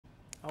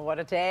Oh, what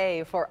a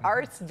day for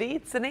Arts,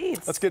 Beats, and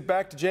Eats. Let's get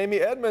back to Jamie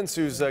Edmonds,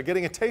 who's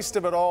getting a taste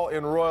of it all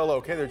in Royal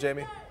Oak. Hey there,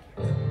 Jamie.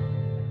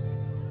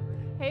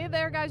 Hey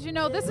there, guys. You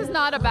know, this is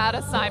not a bad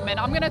assignment.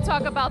 I'm going to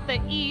talk about the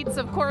eats.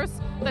 Of course,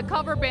 the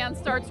cover band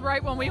starts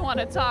right when we want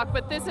to talk,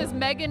 but this is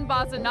Megan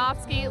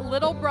Bozanovsky,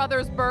 Little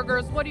Brothers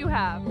Burgers. What do you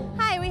have?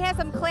 Hi, we have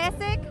some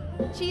classic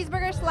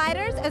cheeseburger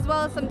sliders as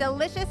well as some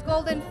delicious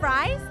golden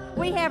fries.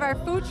 We have our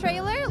food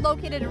trailer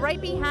located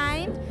right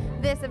behind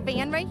this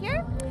van right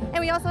here. And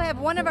we also have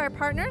one of our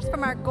partners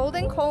from our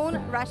Golden Cone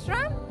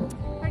restaurant.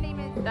 Her name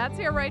is... That's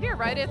here, right here,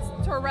 right? It's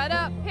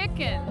Toretta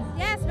Pickens.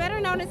 Yes, better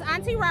known as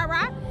Auntie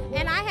Rara.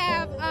 And I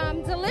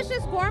have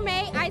delicious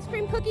gourmet ice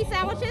cream cookie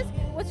sandwiches,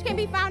 which can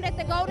be found at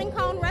the Golden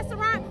Cone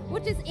restaurant,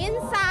 which is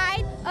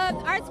inside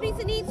of Arts, Beats,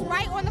 and Eats,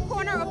 right on the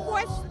corner of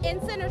 4th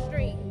and Center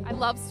Street. I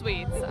love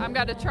sweets. I'm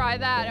going to try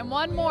that. And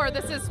one more.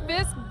 This is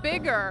Fisk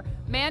Bigger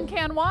Man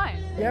Can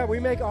Wine. Yeah, we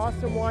make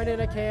awesome wine in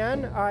a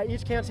can.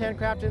 Each can's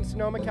handcrafted in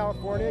Sonoma,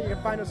 California. You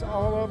can find us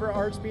all over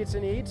Arts, Beats,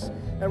 and Eats.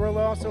 And we're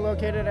also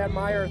located at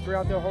Meijer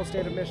throughout the whole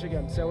state of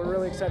Michigan. So we're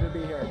really excited to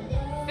be here.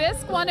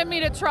 Fisk wanted me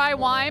to try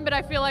wine, but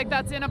I feel like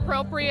that's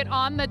inappropriate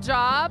on the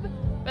job.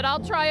 But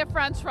I'll try a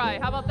French fry.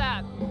 How about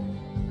that?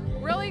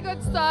 Really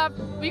good stuff.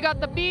 We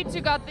got the beats,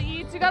 you got the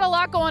eats, you got a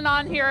lot going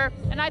on here.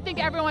 And I think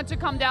everyone should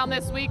come down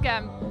this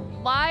weekend.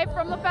 Live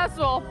from the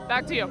festival.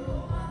 Back to you.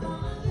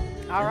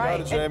 All right.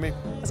 Got it, Jamie.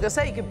 I was going to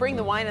say, you could bring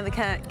the wine in the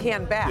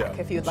can back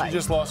if you'd like. She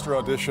just lost her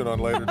audition on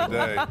Later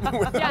Today.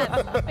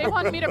 Yes, they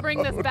wanted me to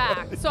bring this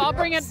back. So I'll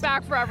bring it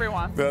back for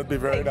everyone. That'd be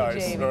very Thank you,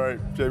 nice. Jamie. All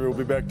right, Jamie, we'll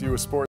be back to you with sports.